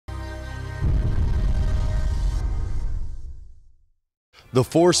The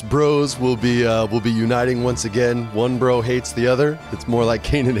Force Bros will be uniting once again. One bro hates the other. It's more like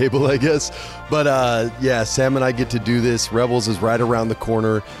Cain and Abel, I guess. But yeah, Sam and I get to do this. Rebels is right around the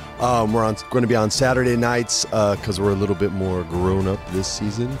corner. We're going to be on Saturday nights because we're a little bit more grown up this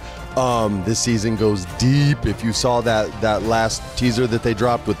season. This season goes deep. If you saw that last teaser that they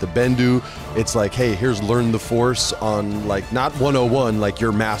dropped with the Bendu, it's like, hey, here's Learn the Force on, like, not 101, like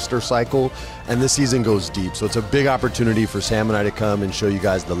your master cycle. And this season goes deep. So it's a big opportunity for Sam and I to come and show you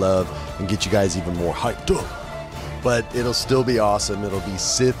guys the love and get you guys even more hyped up. But it'll still be awesome. It'll be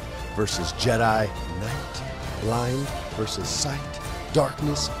Sith versus Jedi, night, blind versus sight,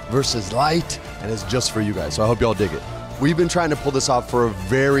 darkness versus light. And it's just for you guys. So I hope y'all dig it. We've been trying to pull this off for a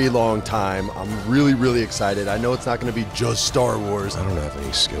very long time. I'm really, really excited. I know it's not going to be just Star Wars. I don't have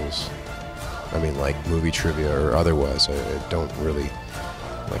any skills. I mean, like movie trivia or otherwise. I don't really,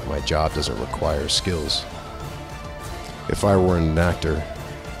 like, my job doesn't require skills. If I were an actor,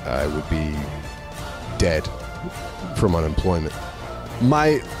 I would be dead from unemployment.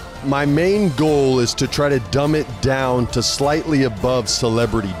 My main goal is to try to dumb it down to slightly above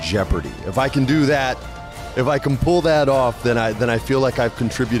Celebrity Jeopardy. If I can do that, if I can pull that off, then I feel like I've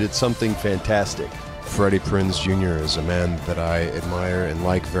contributed something fantastic. Freddie Prinze Jr. is a man that I admire and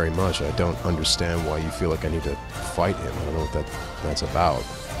like very much. I don't understand why you feel like I need to fight him. I don't know what that's about.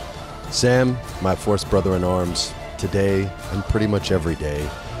 Sam, my Force brother in arms, today and pretty much every day,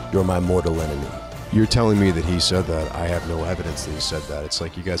 you're my mortal enemy. You're telling me that he said that. I have no evidence that he said that. It's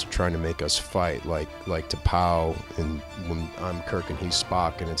like you guys are trying to make us fight, like T'Pau, and when I'm Kirk and he's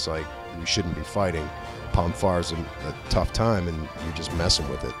Spock, and it's like we shouldn't be fighting. Pomfar's a tough time, and you're just messing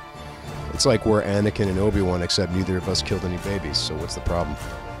with it. It's like we're Anakin and Obi-Wan, except neither of us killed any babies, so what's the problem?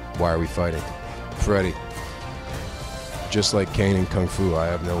 Why are we fighting? Freddie, just like Kanan and Kung Fu, I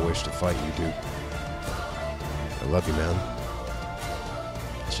have no wish to fight you, dude. I love you, man.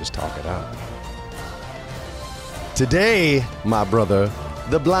 Let's just talk it out. Today, my brother,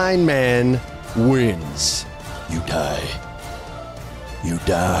 the blind man wins. You die. You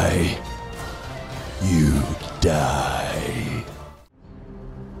die. You die.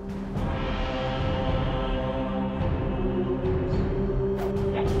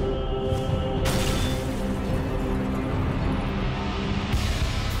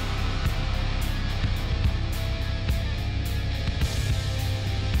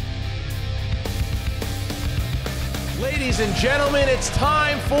 Ladies and gentlemen, it's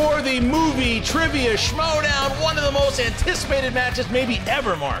time for the Movie Trivia Schmoedown, one of the most anticipated matches maybe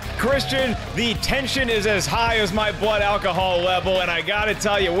ever, Mark. Christian, the tension is as high as my blood alcohol level, and I gotta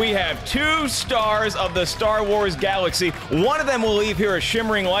tell you, we have two stars of the Star Wars galaxy. One of them will leave here a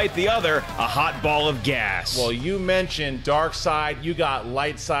shimmering light, the other a hot ball of gas. Well, you mentioned dark side, you got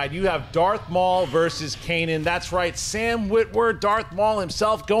light side. You have Darth Maul versus Kanan. That's right, Sam Witwer, Darth Maul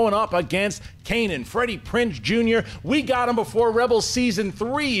himself, going up against Kanan, Freddie Prinze Jr. We got him before Rebels Season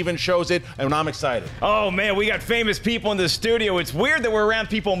 3 even shows it, and I'm excited. Oh man, we got famous people in the studio. It's weird that we're around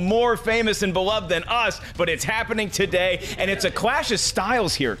people more famous and beloved than us, but it's happening today, and it's a clash of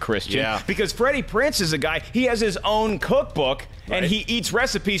styles here, Christian. Yeah. Because Freddie Prinze is a guy, he has his own cookbook, and he eats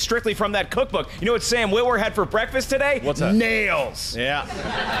recipes strictly from that cookbook. You know what Sam Witwer had for breakfast today? What's that? Nails.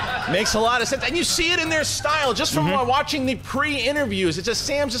 Yeah. Makes a lot of sense. And you see it in their style, just from watching the pre-interviews. It's just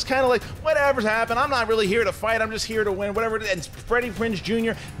Sam's just kind of like, whatever's happened, I'm not really here to fight, I'm just here to win, whatever it is. And Freddie Prinze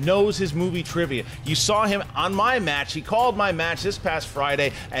Jr. knows his movie trivia. You saw him on my match. He called my match this past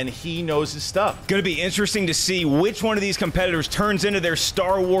Friday, and he knows his stuff. Gonna be interesting to see which one of these competitors turns into their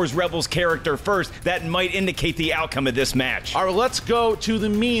Star Wars Rebels character first. That might indicate the outcome of this match. All right, let's go to the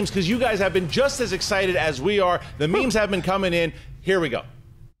memes, because you guys have been just as excited as we are. The memes have been coming in. Here we go.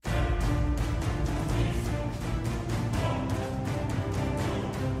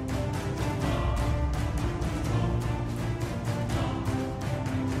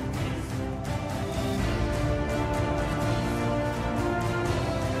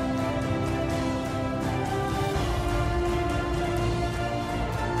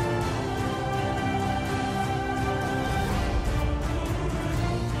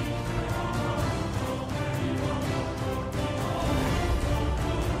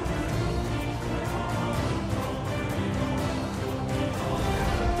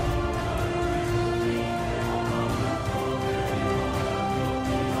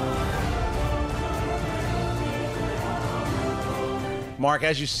 Mark,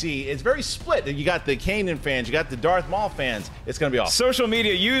 as you see, it's very split. You got the Kanan fans, you got the Darth Maul fans. It's going to be awesome. Social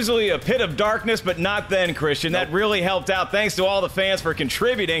media, usually a pit of darkness, but not then, Christian. That really helped out. Thanks to all the fans for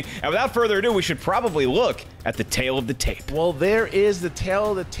contributing. And without further ado, we should probably look at the tail of the tape. Well, there is the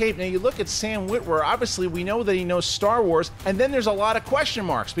tail of the tape. Now, you look at Sam Witwer. Obviously, we know that he knows Star Wars, and then there's a lot of question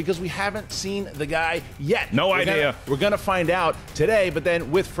marks because we haven't seen the guy yet. No idea. We're going to find out today, but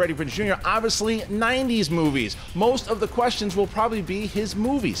then with Freddie Prinze Jr., obviously, 90s movies. Most of the questions will probably be his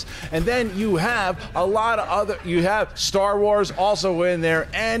movies. And then you have a lot of other, you have Star Wars also in there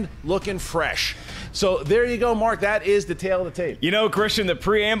and looking fresh. So there you go, Mark. That is the tail of the tape. You know, Christian, the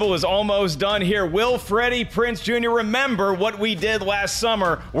preamble is almost done here. Will Freddie Prinze Jr. remember what we did last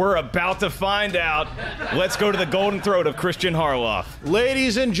summer? We're about to find out. Let's go to the golden throat of Christian Harloff.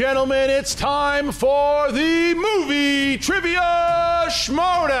 Ladies and gentlemen, it's time for the Movie Trivia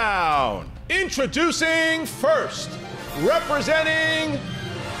Schmoedown. Introducing first, representing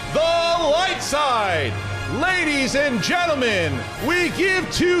the light side. Ladies and gentlemen, we give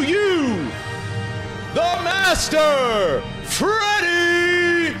to you the Master,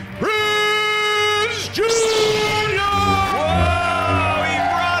 Freddie Prinze Jr. Whoa, he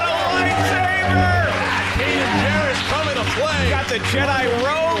brought a lightsaber! Kanan is coming to play. He's got the Jedi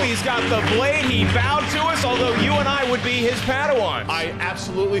robe, he's got the blade, he bowed to us, although you and I would be his Padawans. I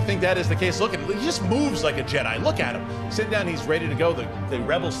absolutely think that is the case. Look at him. He just moves like a Jedi. Look at him. Sit down. He's ready to go. The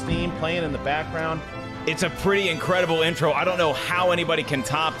Rebels theme playing in the background. It's a pretty incredible intro. I don't know how anybody can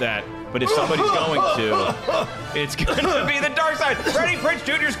top that, but if somebody's going to, it's going to be the dark side. Freddie Prinze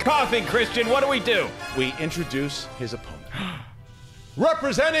Jr.'s coughing, Christian. What do? We introduce his opponent.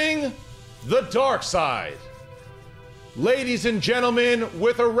 Representing the dark side. Ladies and gentlemen,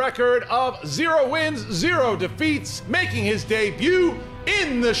 with a record of 0 wins, 0 defeats, making his debut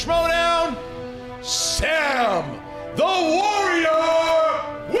in the Schmoedown, Sam the Warrior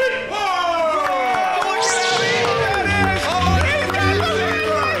Witwer!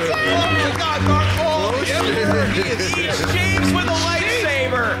 He's James with a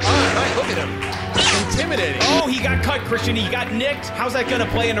lightsaber. Right, look at him. Intimidating. Oh, he got cut, Christian. He got nicked. How's that going to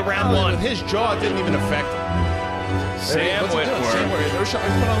play into round one? His jaw didn't even affect him. Sam Witwer. What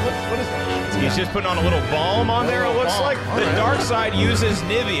is that? He's just putting on a little balm on there, it looks like. The dark side uses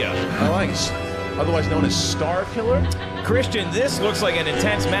Nivea. I like it. Otherwise known as Star Killer. Christian, this looks like an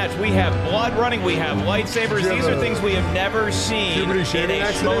intense match. We have blood running, we have lightsabers. These are things we have never seen in a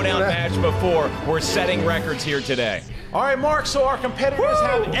Schmoedown match before. We're setting records here today. All right, Mark, so our competitors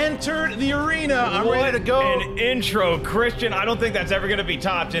have entered the arena. I'm ready to go. An intro, Christian. I don't think that's ever going to be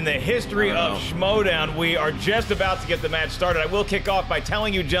topped in the history of Schmoedown. We are just about to get the match started. I will kick off by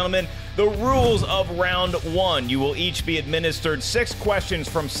telling you, gentlemen, the rules of round one. You will each be administered 6 questions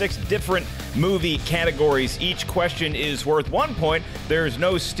from 6 different movie categories. Each question is worth 1 point. There is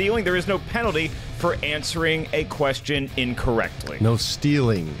no stealing. There is no penalty for answering a question incorrectly. No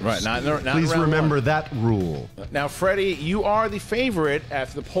stealing. Right, not Please round remember one. that rule. Now, Freddie, you are the favorite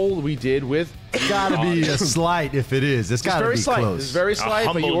after the poll we did with. Gotta be a slight if it is. It's gotta be close. It's very slight,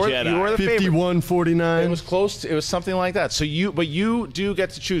 but you humble were Jedi. the favorite. 51-49. It was close. It was something like that. So you do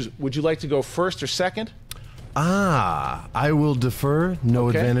get to choose. Would you like to go first or second? I will defer. No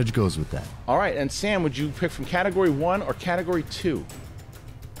Okay. advantage goes with that. All right, and Sam, would you pick from category 1 or category 2?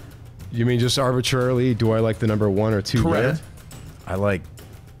 You mean just arbitrarily? Do I like the number 1 or 2? Correct. better? I like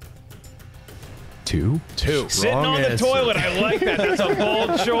 2. 2. Sitting Wrong on the answer. toilet. I like that. That's a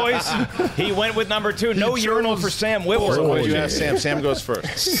bold choice. He went with number 2. No urinal for Sam Witwer. So what did you have, Sam? Sam goes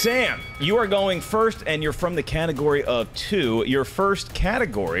first. Sam, you are going first, and you're from the category of 2. Your first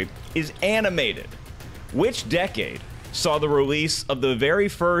category is animated. Which decade saw the release of the very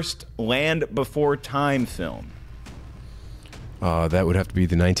first Land Before Time film? That would have to be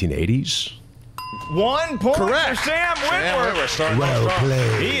the 1980s. 1 point Correct. for Sam Witwer. Starting off Well strong.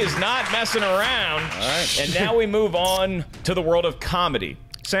 played. He is not messing around. All right. And now we move on to the world of comedy.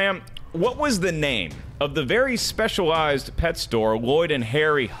 Sam, what was the name of the very specialized pet store Lloyd and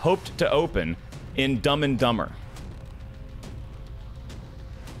Harry hoped to open in Dumb and Dumber?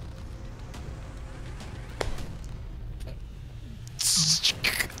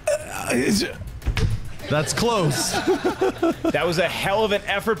 That's close. That was a hell of an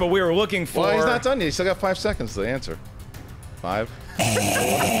effort, but we were looking for... Well, he's not done yet. He's still got 5 seconds to answer. 5.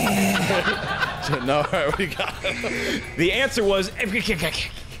 No, all right, what do you got? The answer was...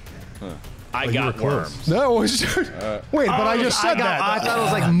 I got worms. No, it was wait, but I just said that. I thought it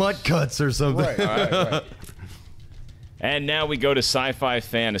was like mutt cuts or something. All right. And now we go to sci-fi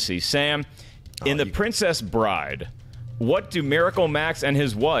fantasy. Sam, in The Princess Bride, what do Miracle Max and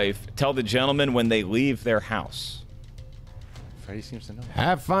his wife tell the gentleman when they leave their house? Freddie seems to know.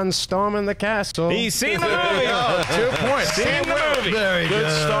 Have fun storming the castle. He's seen the movie. 2 points. Seen the movie. Very Good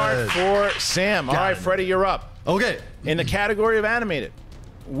good. start for Sam. All right, Freddie, you're up. Okay. In the category of animated,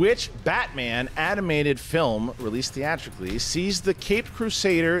 Which Batman animated film, released theatrically, sees the Caped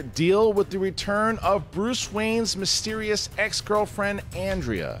Crusader deal with the return of Bruce Wayne's mysterious ex-girlfriend,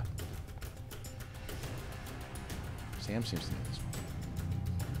 Andrea? Sam seems to know this one.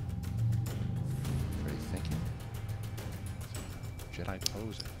 What are you thinking? Jedi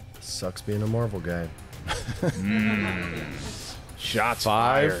pose it. Sucks being a Marvel guy. Shots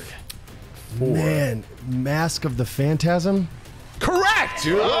 5, fired. 4. Man, Mask of the Phantasm? Correct!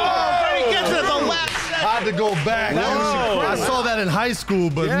 Freddie gets it at the last second. I had to go back. I saw that in high school,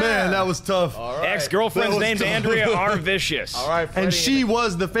 but Yeah. man, that was tough. Ex-girlfriend's That was named tough. Andrea R. Vicious. All right, Freddie. And she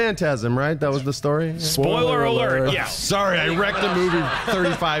was the Phantasm, right? That was the story? Spoiler alert, yeah. Sorry, I wrecked the movie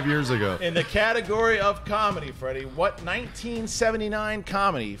 35 years ago. In the category of comedy, Freddie, what 1979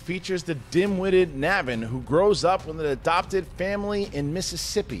 comedy features the dim-witted Navin who grows up with an adopted family in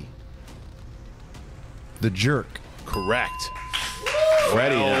Mississippi? The Jerk. Correct.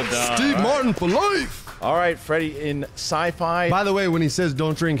 Freddie. Well done. Steve Martin for life. All right, Freddie, in sci-fi. By the way, when he says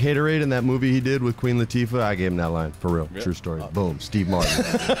don't drink Haterade in that movie he did with Queen Latifah, I gave him that line. For real. True story. Boom. Steve Martin.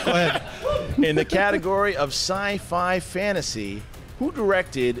 Go ahead. In the category of sci-fi fantasy, who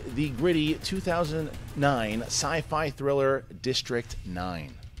directed the gritty 2009 sci-fi thriller District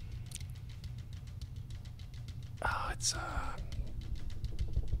 9? Oh, it's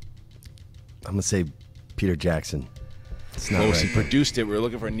I'm gonna say Peter Jackson. It's not Close. right. He produced it. We were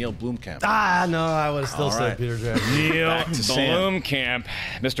looking for Neil Blomkamp. Ah, no, I would have still All said right. Peter Jackson. Neil Back to Sam. Blomkamp.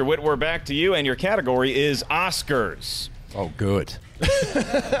 Mr. Witwer, back to you, and your category is Oscars. Oh, good.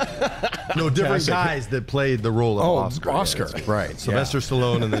 No, different guys that played the role of Oscar. Oscar, Yeah, right. Sylvester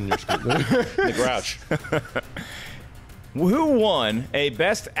Stallone and then you're screwed. The Grouch. Who won a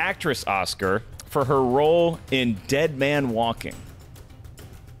Best Actress Oscar for her role in Dead Man Walking?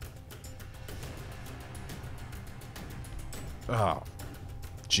 Oh,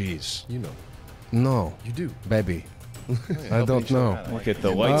 jeez. You know. No, You do. baby. I don't know. Look at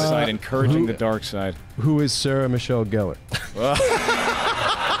the light side encouraging the dark side. Who is Sarah Michelle Gellar?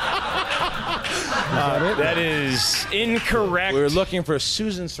 That is incorrect. We were looking for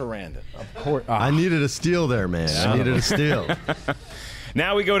Susan Sarandon. I needed a steal there, man. I needed a steal.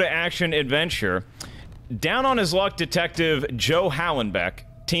 Now we go to action adventure. Down on his luck, Detective Joe Hallenbeck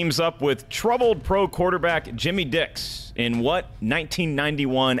teams up with troubled pro quarterback Jimmy Dix in what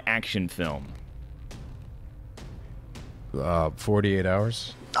 1991 action film? 48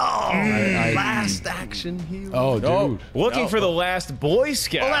 Hours. Last action hero. Oh, dude. Looking for the last Boy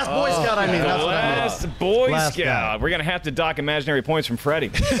Scout. Last Boy Scout, I mean. The That's what I meant. last Boy Last Scout. guy. We're going to have to dock imaginary points from Freddie.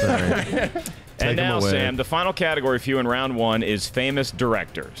 Take And 'em now, away. Sam, the final category for you in round one is famous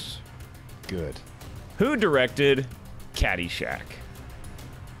directors. Good. Who directed Caddyshack?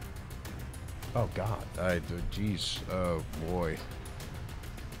 Oh, God. Jeez. Oh, boy.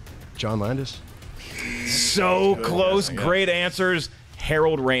 John Landis. So close. Great answers.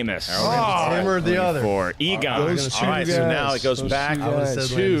 Harold Ramis. Him or the other. For Egon. Those two All right, so guys. now it goes Those back two guys. I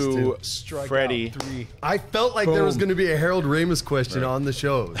would've said to Freddie. I felt like there was going to be a Harold Ramis question on the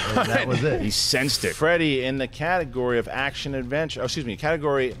show. And that was it. He sensed it. Freddie, in the category of action adventure,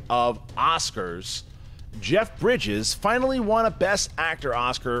 category of Oscars, Jeff Bridges finally won a Best Actor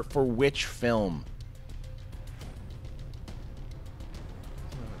Oscar for which film?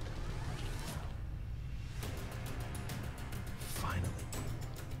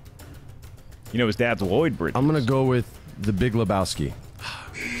 You know his dad's Lloyd Bridges. I'm going to go with The Big Lebowski.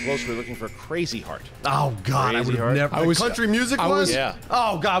 Close, we're looking for Crazy Heart. Oh, God. I Crazy would Heart. have never. I was- country music I one? was- Yeah.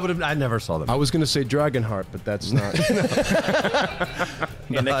 Oh, God. I never saw that. I was going to say Dragonheart, but that's not.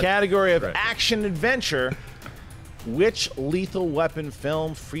 In the category of action adventure, which Lethal Weapon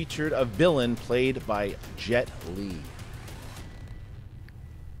film featured a villain played by Jet Li?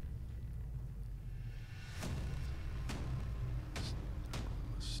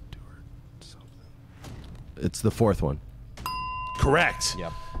 It's the fourth one. Correct.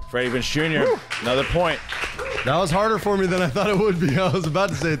 Yep. Freddie Prinze Jr., another point. That was harder for me than I thought it would be. I was about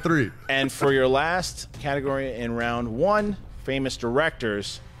to say 3. And for your last category in round one, famous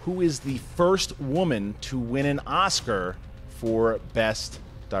directors, who is the first woman to win an Oscar for Best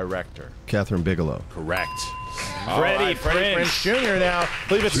Director? Catherine Bigelow. Correct. Freddie Freddie Prinze. Prinze Jr. now. I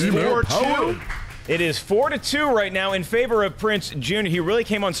believe it's Female 4-2. It is 4-2 right now in favor of Prinze Jr. He really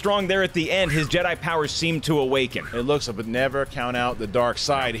came on strong there at the end. His Jedi powers seem to awaken. It looks like, but never count out the dark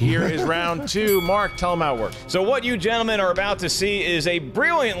side. Here is round two. Mark, tell them how it works. So what you gentlemen are about to see is a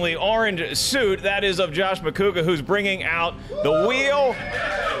brilliantly orange suit. That is of Josh McCouga, who's bringing out the wheel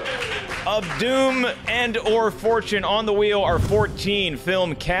of Doom and or Fortune. On the wheel are 14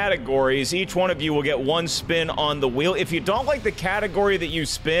 film categories. Each one of you will get one spin on the wheel. If you don't like the category that you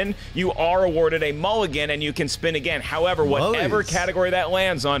spin, you are awarded a mulligan and you can spin again. However, whatever category that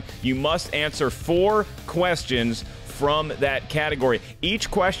lands on, you must answer 4 questions from that category. Each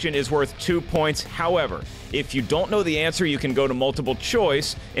question is worth 2 points. However, if you don't know the answer, you can go to multiple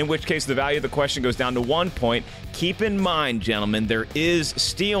choice, in which case the value of the question goes down to 1 point. Keep in mind, gentlemen, there is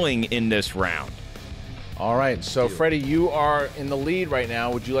stealing in this round. All right, so Freddie, you are in the lead right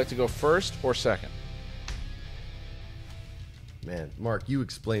now. Would you like to go first or second? Man, Mark, you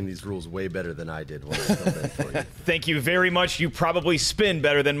explained these rules way better than I did when I filled in for you. Thank you very much. You probably spin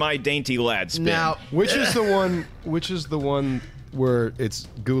better than my dainty lad spin. Now, which is the one where it's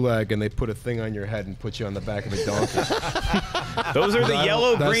gulag and they put a thing on your head and put you on the back of a donkey? Those are the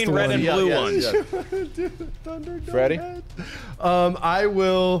yellow, green, red, and blue ones. Freddie? I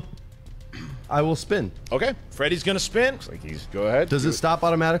will spin. Okay, Freddie's gonna spin. Go ahead. Does it stop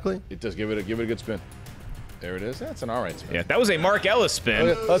automatically? It does. Give it a good spin. There it is. That's an all right spin. Yeah, that was a Mark Ellis spin.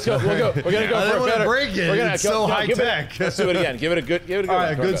 Okay, let's go. We're gonna go I for don't a want to better. break it. It's so high tech. Let's do it again. Give it a good. All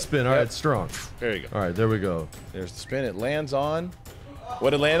right, good spin. All right, strong. There you go. All right, there we go. There's the spin. It lands on. What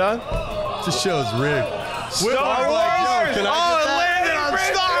did it land on? This show's rigged. Star Wars! Can I It landed on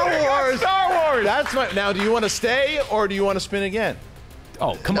Star Wars! Star Wars! That's my. Now, do you want to stay or do you want to spin again?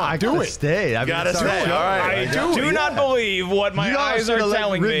 Oh, come on, do it. Stay. I Gotta stay. All right. I do not believe what my eyes are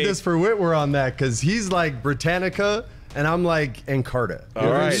telling me. This for Witwer on that because he's like Britannica and I'm like Encarta. All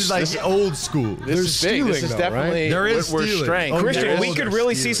right. He's like old school. This is big. This is definitely There is Witwer's strength. Christian, we could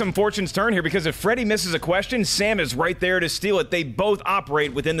really see some fortunes turn here because if Freddie misses a question, Sam is right there to steal it. They both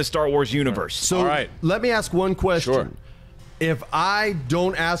operate within the Star Wars universe. So let me ask one question. Sure. If I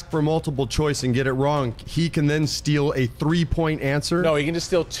don't ask for multiple choice and get it wrong, he can then steal a 3-point answer? No, he can just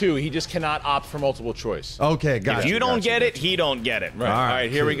steal 2. He just cannot opt for multiple choice. Okay, got it. If you don't get it, he don't get it. Right. All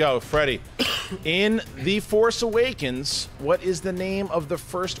right, here we go. Freddie. In The Force Awakens, what is the name of the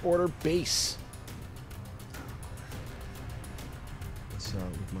First Order base? What's up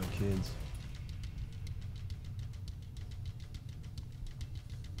with my kids?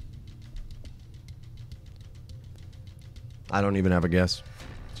 I don't even have a guess.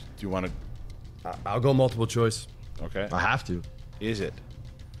 Do you want to? I'll go multiple choice. Okay. I have to. Is it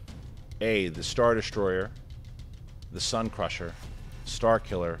A, the Star Destroyer, the Sun Crusher, Star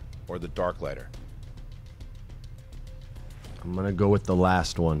Killer, or the Dark Lighter? I'm going to go with the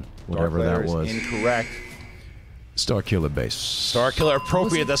last one, whatever that was. Is incorrect. Star Killer base. Star Killer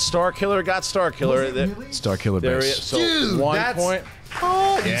appropriate. The Star Killer got Star Killer. Star Killer There base. is. So Dude, 1 point.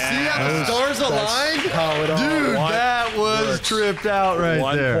 Oh, you see how the stars aligned? How it all Dude, that was works. tripped out right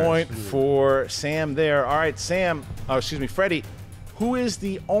 1 there. point for Sam there. All right, Sam. Oh, excuse me, Freddie. Who is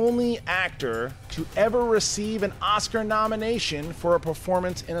the only actor to ever receive an Oscar nomination for a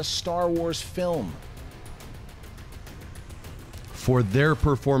performance in a Star Wars film? For their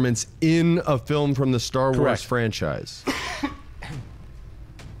performance in a film from the Star Wars Correct. franchise.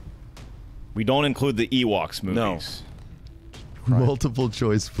 We don't include the Ewoks movies. Multiple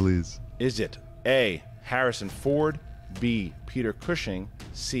choice, please. Is it A, Harrison Ford, B, Peter Cushing,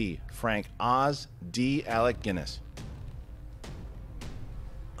 C, Frank Oz, D, Alec Guinness?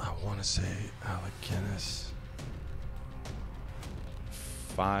 I want to say Alec Guinness.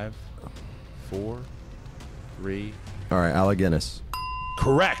 5, 4, 3. All right, Alec Guinness.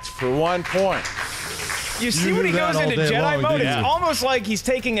 Correct for 1 point. You see You when he knew that goes all into day Jedi long, mode? didn't It's you? almost like he's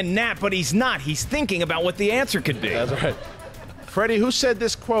taking a nap, but he's not. He's thinking about what the answer could be. That's right. Freddie, who said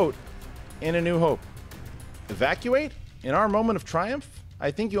this quote in A New Hope? Evacuate? In our moment of triumph?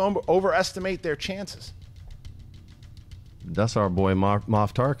 I think you overestimate their chances. That's our boy Moff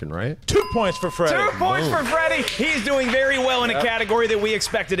Tarkin, right? 2 points for Freddie. 2 points for Freddie. He's doing very well in a category that we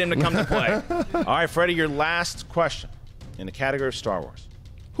expected him to come to play. All right, Freddie, your last question in the category of Star Wars.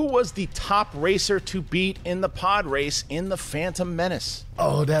 Who was the top racer to beat in the pod race in The Phantom Menace?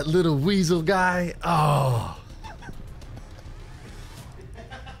 Oh, that little weasel guy. Oh.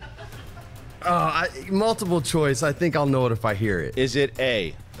 Multiple choice. I think I'll know it if I hear it. Is it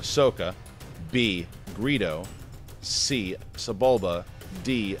A, Ahsoka, B, Greedo, C, Sebulba,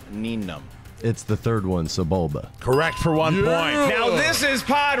 D, Neenum? It's the third one, Sebulba. Correct for 1 point. Now this is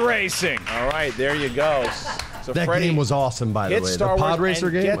pod racing. All right, there you go. So That Freddie game was awesome, by the hits way. Star The pod Wars racer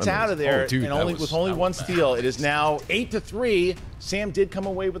and game gets out of there, Oh, dude, and that only was- with only one steal. It is now 8-3. Sam did come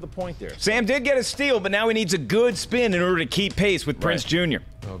away with a point there. Sam did get a steal, but now he needs a good spin in order to keep pace with Prinze Jr.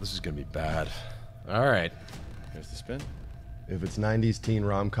 Oh, this is going to be bad. All right. Here's the spin. If it's 90s teen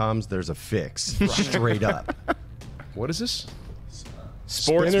rom-coms, there's a fix. Straight up. What is this?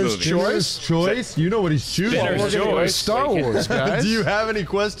 Sports Spinner's movies. Choice? You know what he's choosing. Spinner's choice. Star Wars, guys. Do you have any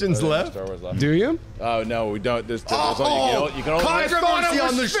questions left? Star Wars left. Do you? Oh no, we don't. You can only Controversy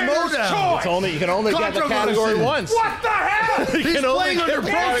on the Schmoedown. you can only get the category once. What the hell? He's playing under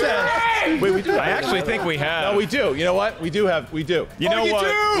protest. Wait, we do. I actually think we have. No, we do. You know what? We do. You know you what?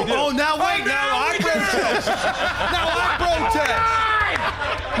 do. We do. Oh, now wait. Now I protest. Now I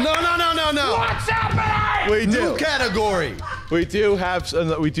protest. No. What's happening? We do. New category. We do have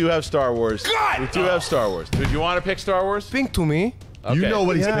Star Wars. God! We do have Star Wars. Did you want to pick Star Wars? Think to me. Okay. You know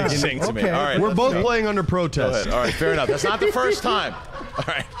what he's Yeah. picking. Sing to me. Okay. All right. We're let's both go. playing under Go protest. ahead. All right. Fair enough. That's not the first time. All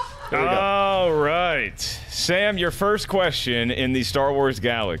right. Here we go. All right. Sam, your first question in the Star Wars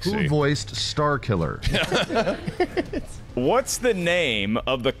galaxy. Who voiced Star Killer? What's the name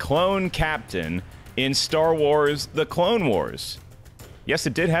of the clone captain in Star Wars The Clone Wars? Yes,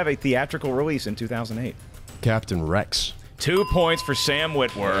 it did have a theatrical release in 2008. Captain Rex. 2 points for Sam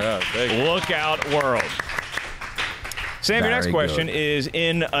Witwer. Yeah, thank you. Look out, world. Sam, your next Very question good. is,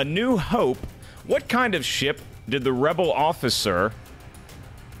 in A New Hope, what kind of ship did the rebel officer...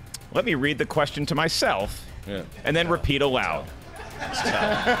 Let me read the question to myself and then repeat aloud.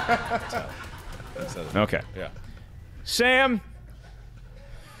 Okay. Yeah. Sam,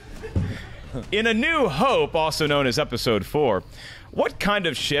 in A New Hope, also known as Episode 4, what kind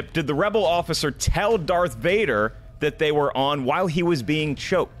of ship did the rebel officer tell Darth Vader that they were on while he was being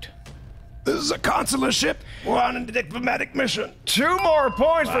choked? This is a consular ship. We're on a diplomatic mission. 2 more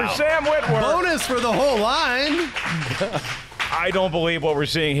points for Sam Witwer. Bonus for the whole line. I don't believe what we're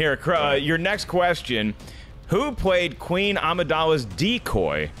seeing here. Your next question, who played Queen Amidala's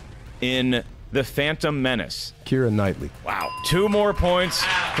decoy in The Phantom Menace? Keira Knightley. Wow. 2 more points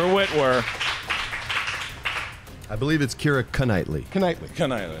for Witwer. I believe it's Keira Knightley. Knightley.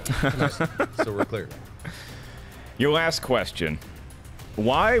 So we're clear. Your last question.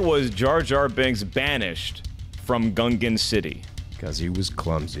 Why was Jar Jar Binks banished from Gungan City? Because he was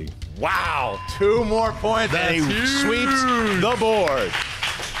clumsy. Wow. 2 more points. And he sweeps the board.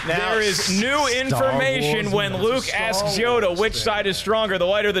 Now, There is new information when Luke asks Yoda which side is stronger, the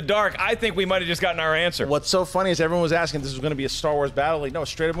light or the dark. I think we might have just gotten our answer. What's so funny is everyone was asking if this was going to be a Star Wars battle. Like, no,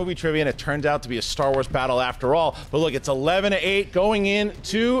 straight up movie trivia, and it turned out to be a Star Wars battle after all. But look, it's 11-8 going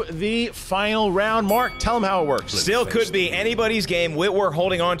into the final round. Mark, tell them how it works. Still could be anybody's game. Witwer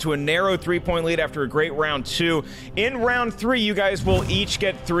holding on to a narrow 3-point lead after a great round 2. In round 3, you guys will each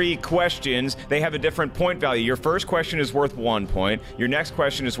get 3 questions. They have a different point value. Your first question is worth 1 point. Your next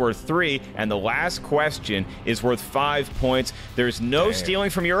question is worth 3. And the last question is worth 5 points. There's no stealing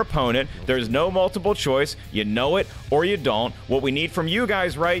from your opponent. There's no multiple choice. You know it or you don't. What we need from you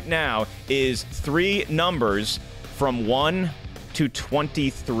guys right now is 3 numbers from 1 to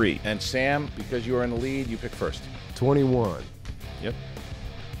 23. And Sam, because you are in the lead, you pick first. 21. Yep.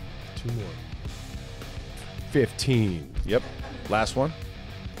 2 more. 15. Yep. Last one.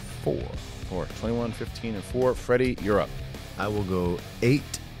 4. 4. 21, 15, and 4. Freddie, you're up. I will go 8,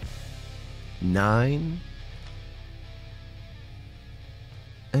 9,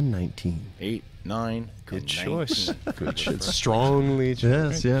 and 19. 8, 9, Good and choice. 19. Good choice. Strongly.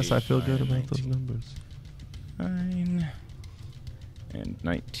 Yes, I feel good about those numbers. 9 and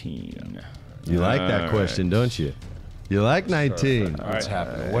 19. You like that question, don't you? You like 19. What's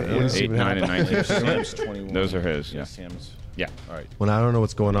happening? What is 8, even 9, and happening? 19. Sam's 21. Those are his, yeah. Sam's. Yeah. All right. When I don't know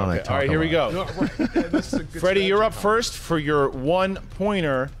what's going on, I talk All right, a here we lot. go. Freddie, you're up first for your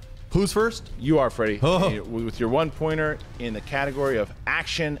 1-pointer. Who's first? You are, Freddie. Oh. With your 1-pointer in the category of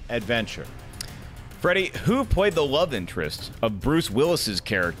action-adventure. Freddie, who played the love interest of Bruce Willis's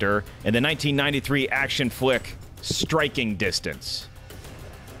character in the 1993 action flick Striking Distance?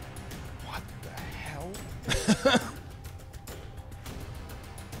 What the hell?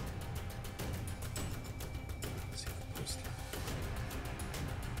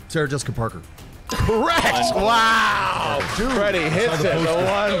 Sarah Jessica Parker. Correct! Wow! Freddie hits it. The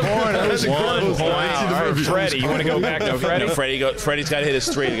 1-pointer. That's a good point. All right, Freddie, you want to go back to Freddie? Freddie's got to hit his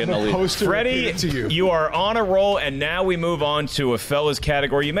 3 to get in the lead. Freddie, you are on a roll, and now we move on to a fellas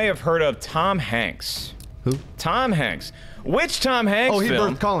category. You may have heard of Tom Hanks. Who? Tom Hanks. Which Tom Hanks Oh, he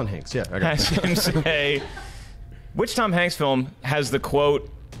film birthed Colin Hanks. Yeah, I got has him say, which Tom Hanks film has the quote,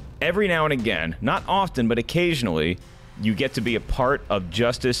 every now and again, not often, but occasionally, you get to be a part of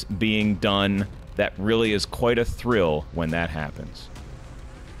justice being done. That really is quite a thrill when that happens.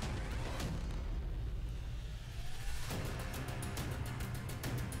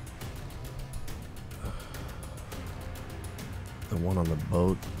 the one on the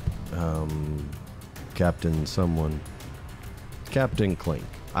boat. Captain someone. Captain Clink.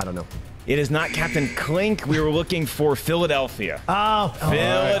 I don't know. It is not Captain Clink. We were looking for Philadelphia. Oh,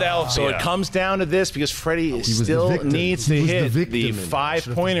 Philadelphia. So it comes down to this because Freddie was the still victim. needs He to was the hit victim the in it.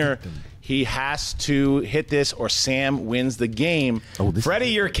 5-pointer. Should've been He has to hit this or Sam wins the game. Freddie,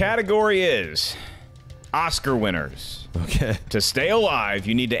 your category is Oscar winners. Okay. To stay alive,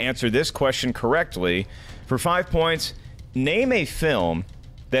 you need to answer this question correctly. For 5 points, name a film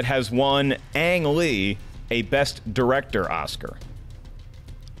that has won Ang Lee a Best Director Oscar.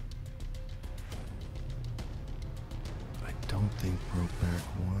 I don't think Brokeback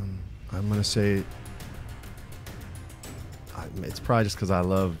won. I'm gonna say It's probably just because I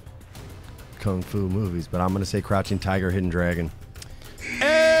love kung fu movies, but I'm going to say Crouching Tiger, Hidden Dragon.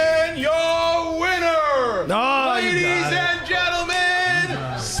 And your winner, No, ladies and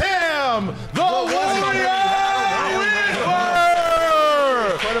gentlemen, Sam the Warrior Witwer.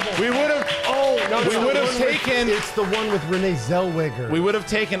 We would have taken. It's the one with Renee Zellweger. We would have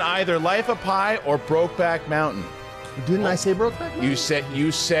taken either Life of Pi or Brokeback Mountain. Didn't I say Brokeback Mountain?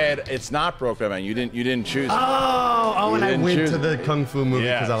 You said it's not Brokeback Mountain. You didn't choose it. And I didn't went choose to the kung fu movie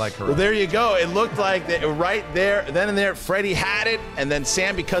because I like karate. Well, there you go. It looked like that right there, then and there, Freddie had it, and then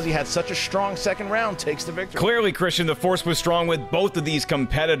Sam, because he had such a strong second round, takes the victory. Clearly, Christian, the force was strong with both of these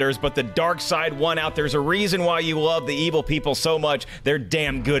competitors, but the dark side won out. There's a reason why you love the evil people so much. They're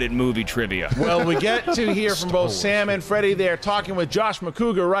damn good at movie trivia. Well, we get to hear from both Sam and Freddie. They're talking with Josh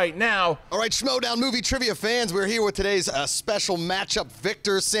McCougar right now. All right, Schmoedown movie trivia fans, we're here with today's special matchup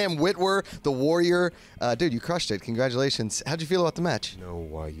victor, Sam Witwer, the Warrior. Dude, you crushed it. Congratulations. How'd you feel about the match? know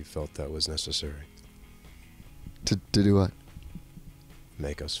why you felt that was necessary. To do what?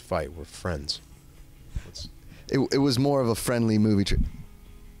 Make us fight. We're friends. It was more of a friendly movie trivia.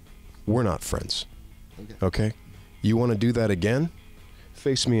 We're not friends. Okay? You want to do that again?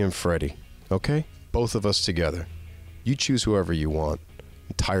 Face me and Freddie. Okay? Both of us together. You choose whoever you want.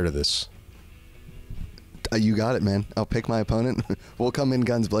 I'm tired of this. You got it, man. I'll pick my opponent. We'll come in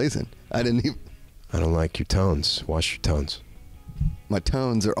guns blazing. I don't like your tones. Watch your tones. My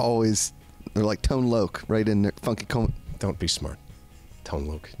tones are always, they're like Tone Loc, right in there. Funky Cone. Don't be smart. Tone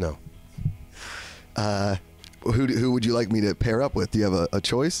Loc, no. Who would you like me to pair up with? Do you have a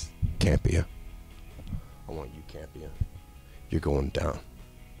choice? Campia. I want you, Campia. You're going down.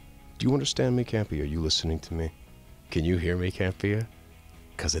 Do you understand me, Campia? Are you listening to me? Can you hear me, Campia?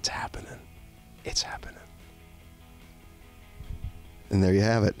 Because it's happening. It's happening. And there you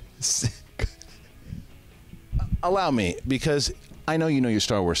have it. Allow me, because I know you know your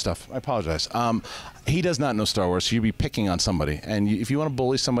Star Wars stuff. I apologize. He does not know Star Wars, so you'd be picking on somebody. And if you want to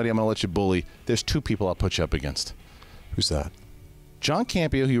bully somebody, I'm going to let you bully. There's two people I'll put you up against. Who's that? John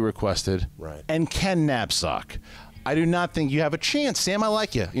Campia, who you requested, right, and Ken Knapsack. I do not think you have a chance. Sam, I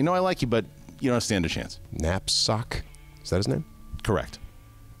like you. You know I like you, but you don't stand a chance. Knapsack? Is that his name? Correct.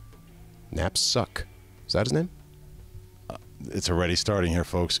 Knapsack. Is that his name? It's already starting here,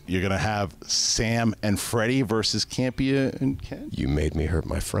 folks. You're going to have Sam and Freddie versus Campia and Ken? You made me hurt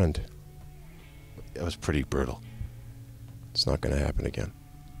my friend. That was pretty brutal. It's not going to happen again.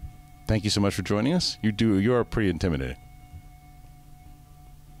 Thank you so much for joining us. You are pretty intimidating.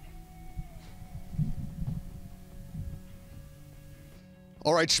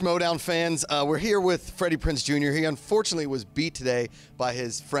 All right, Schmoedown fans, we're here with Freddie Prinze Jr. He unfortunately was beat today by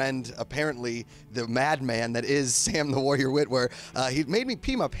his friend, apparently the madman that is Sam the Warrior Witwer. He made me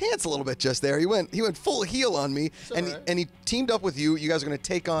pee my pants a little bit just there. He went full heel on me, and he teamed up with you. You guys are going to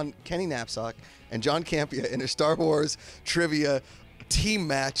take on Kenny Knapsack and John Campia in a Star Wars trivia team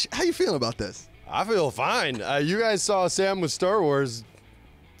match. How you feeling about this? I feel fine. You guys saw Sam with Star Wars.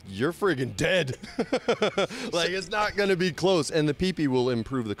 You're friggin' dead. Like, it's not going to be close. And the pee-pee will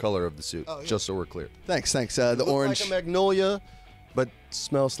improve the color of the suit, just so we're clear. Thanks. The Look orange. like a magnolia, but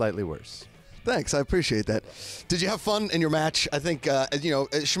smells slightly worse. Thanks, I appreciate that. Did you have fun in your match? I think,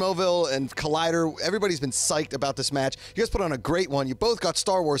 Schmoeville and Collider, everybody's been psyched about this match. You guys put on a great one. You both got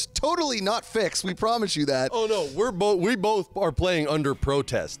Star Wars totally not fixed. We promise you that. Oh, no, we both are playing under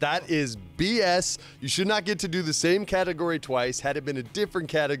protest. That is BS. You should not get to do the same category twice. Had it been a different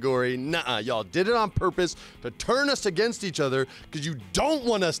category, nuh-uh. Y'all did it on purpose to turn us against each other because you don't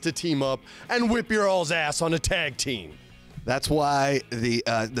want us to team up and whip your all's ass on a tag team. That's why the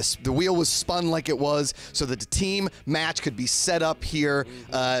wheel was spun like it was, so that the team match could be set up here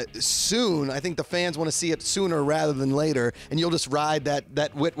soon. I think the fans want to see it sooner rather than later, and you'll just ride that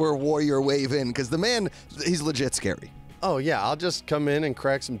Witwer Warrior wave in, because the man, he's legit scary. Oh, yeah, I'll just come in and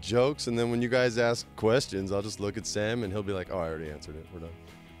crack some jokes, and then when you guys ask questions, I'll just look at Sam, and he'll be like, oh, I already answered it. We're done.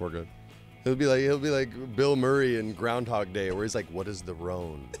 We're good. He'll be like Bill Murray in Groundhog Day, where he's like, what is the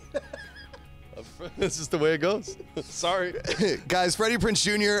roan? This is the way it goes. Sorry. Guys, Freddie Prinze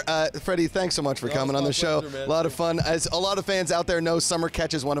Jr., Freddie, thanks so much for coming on the show. Pleasure, man. A lot of fun. As a lot of fans out there know, Summer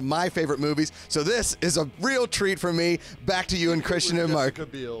Catch is one of my favorite movies, so this is a real treat for me. Back to you and Christian and Mark.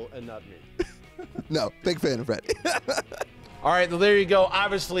 Jessica Biel and not me. No, big fan of Freddie. All right, well, there you go.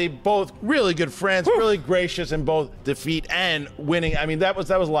 Obviously, both really good friends, really gracious in both defeat and winning. I mean, that was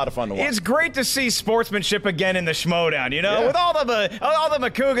a lot of fun to watch. It's great to see sportsmanship again in the Schmoedown, you know? With all the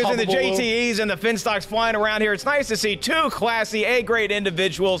Makugas and the JTEs and the Finstocks flying around here, it's nice to see two classy, A-grade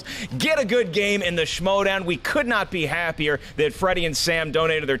individuals get a good game in the Schmoedown. We could not be happier that Freddie and Sam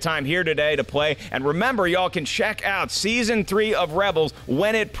donated their time here today to play. And remember, y'all can check out Season 3 of Rebels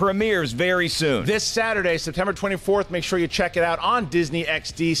when it premieres very soon. This Saturday, September 24th, make sure you check it out on Disney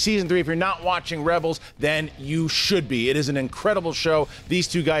XD. Season 3, if you're not watching Rebels, then you should be. It is an incredible show. These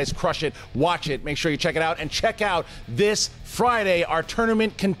two guys crush it. Watch it. Make sure you check it out. And check out this Friday, our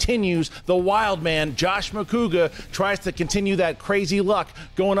tournament continues. The wild man, Josh Makuga, tries to continue that crazy luck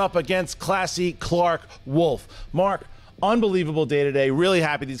going up against classy Clark Wolf. Mark, unbelievable day today. Really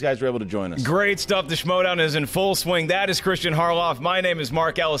happy these guys were able to join us. Great stuff. The Schmoedown is in full swing. That is Christian Harloff. My name is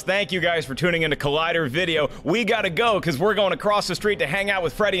Mark Ellis. Thank you guys for tuning into Collider Video. We got to go because we're going across the street to hang out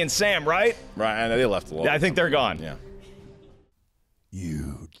with Freddie and Sam, right? Right, and they left a little. I think they're gone. Yeah.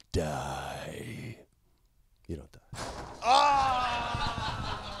 You die. You don't die.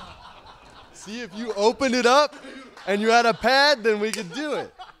 See, if you opened it up and you had a pad, then we could do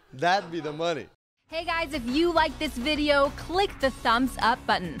it. That'd be the money. Hey guys, if you like this video, click the thumbs up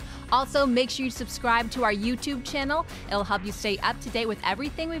button. Also, make sure you subscribe to our YouTube channel. It'll help you stay up to date with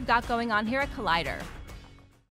everything we've got going on here at Collider.